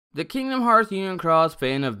The Kingdom Hearts Union Cross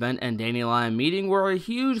fan event and Dandelion meeting were a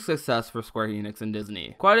huge success for Square Enix and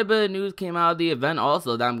Disney. Quite a bit of news came out of the event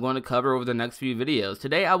also that I'm going to cover over the next few videos.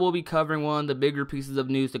 Today I will be covering one of the bigger pieces of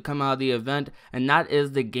news to come out of the event, and that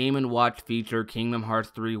is the Game & Watch feature Kingdom Hearts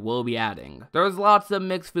 3 will be adding. There's lots of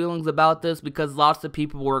mixed feelings about this because lots of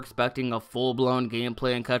people were expecting a full-blown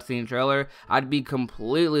gameplay and cutscene trailer. I'd be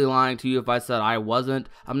completely lying to you if I said I wasn't.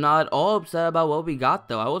 I'm not at all upset about what we got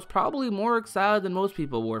though. I was probably more excited than most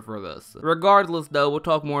people were for this. Regardless though, we'll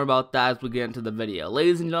talk more about that as we get into the video.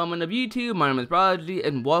 Ladies and gentlemen of YouTube, my name is Prodigy,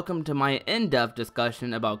 and welcome to my in-depth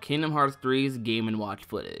discussion about Kingdom Hearts 3's Game & Watch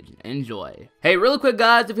footage. Enjoy. Hey, really quick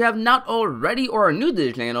guys, if you have not already or are new to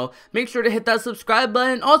this channel, make sure to hit that subscribe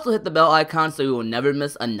button and also hit the bell icon so you will never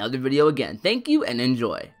miss another video again. Thank you and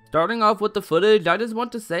enjoy. Starting off with the footage, I just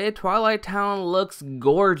want to say Twilight Town looks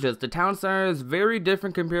gorgeous. The town center is very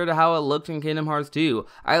different compared to how it looked in Kingdom Hearts 2.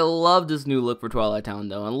 I love this new look for Twilight Town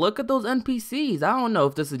though, and look at those NPCs. I don't know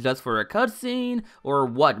if this is just for a cutscene or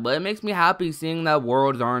what, but it makes me happy seeing that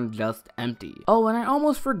worlds aren't just empty. Oh, and I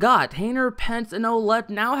almost forgot, Hayner, Pence, and Olette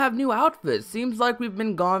now have new outfits. Seems like we've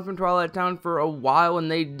been gone from Twilight Town for a while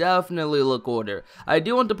and they definitely look older. I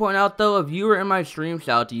do want to point out though, a viewer in my stream,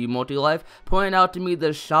 shout out to you Multi-Life, pointed out to me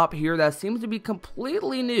the shop here that seems to be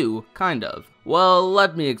completely new, kind of. Well,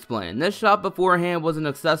 let me explain. This shop beforehand was an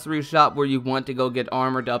accessory shop where you went to go get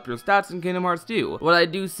armor to up your stats in Kingdom Hearts 2. What I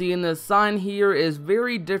do see in this sign here is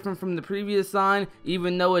very different from the previous sign,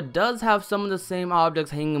 even though it does have some of the same objects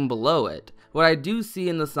hanging below it. What I do see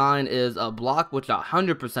in the sign is a block, which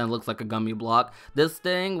 100% looks like a gummy block. This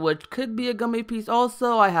thing, which could be a gummy piece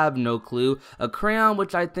also, I have no clue. A crayon,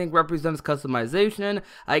 which I think represents customization.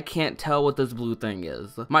 I can't tell what this blue thing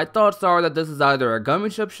is. My thoughts are that this is either a gummy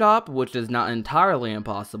ship shop, which is not entirely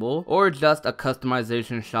impossible, or just a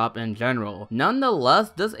customization shop in general. Nonetheless,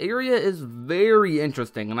 this area is very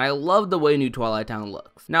interesting, and I love the way New Twilight Town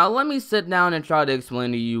looks. Now, let me sit down and try to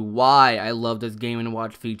explain to you why I love this Game &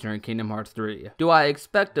 Watch feature in Kingdom Hearts 3. Do I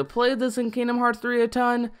expect to play this in Kingdom Hearts 3 a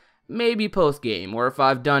ton? Maybe post-game, or if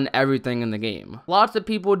I've done everything in the game. Lots of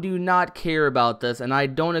people do not care about this, and I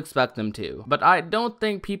don't expect them to. But I don't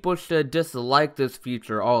think people should dislike this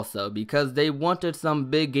feature also, because they wanted some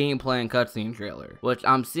big gameplay and cutscene trailer, which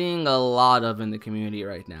I'm seeing a lot of in the community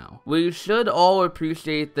right now. We should all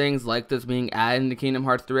appreciate things like this being added into Kingdom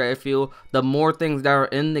Hearts 3, I feel. The more things that are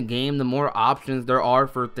in the game, the more options there are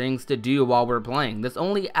for things to do while we're playing. This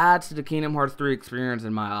only adds to the Kingdom Hearts 3 experience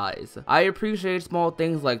in my eyes. I appreciate small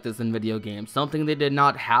things like this in video games, something they did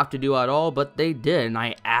not have to do at all, but they did, and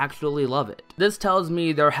I actually love it. This tells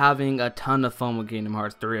me they're having a ton of fun with Kingdom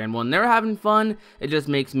Hearts 3, and when they're having fun, it just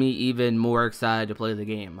makes me even more excited to play the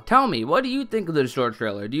game. Tell me, what do you think of this short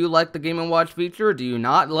trailer? Do you like the Game & Watch feature? Do you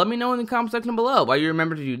not? Let me know in the comment section below. While you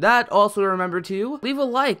remember to do that, also remember to leave a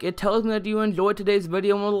like. It tells me that you enjoyed today's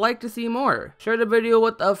video and would like to see more. Share the video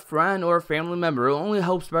with a friend or family member. It only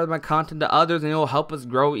helps spread my content to others, and it will help us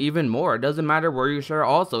grow even more. It doesn't matter where you share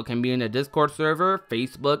also. It can be in a Discord server,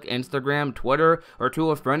 Facebook, Instagram, Twitter, or to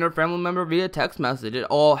a friend or family member via text message. It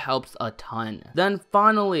all helps a ton. Then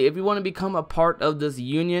finally, if you want to become a part of this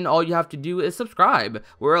union, all you have to do is subscribe.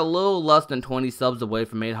 We're a little less than 20 subs away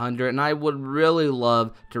from 800, and I would really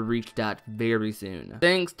love to reach that very soon.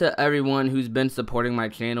 Thanks to everyone who's been supporting my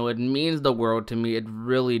channel. It means the world to me. It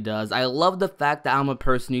really does. I love the fact that I'm a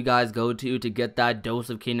person you guys go to get that dose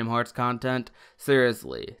of Kingdom Hearts content.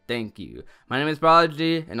 Seriously, thank you. My name is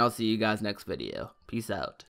Prodigy, and I'll see you guys next video. Peace out.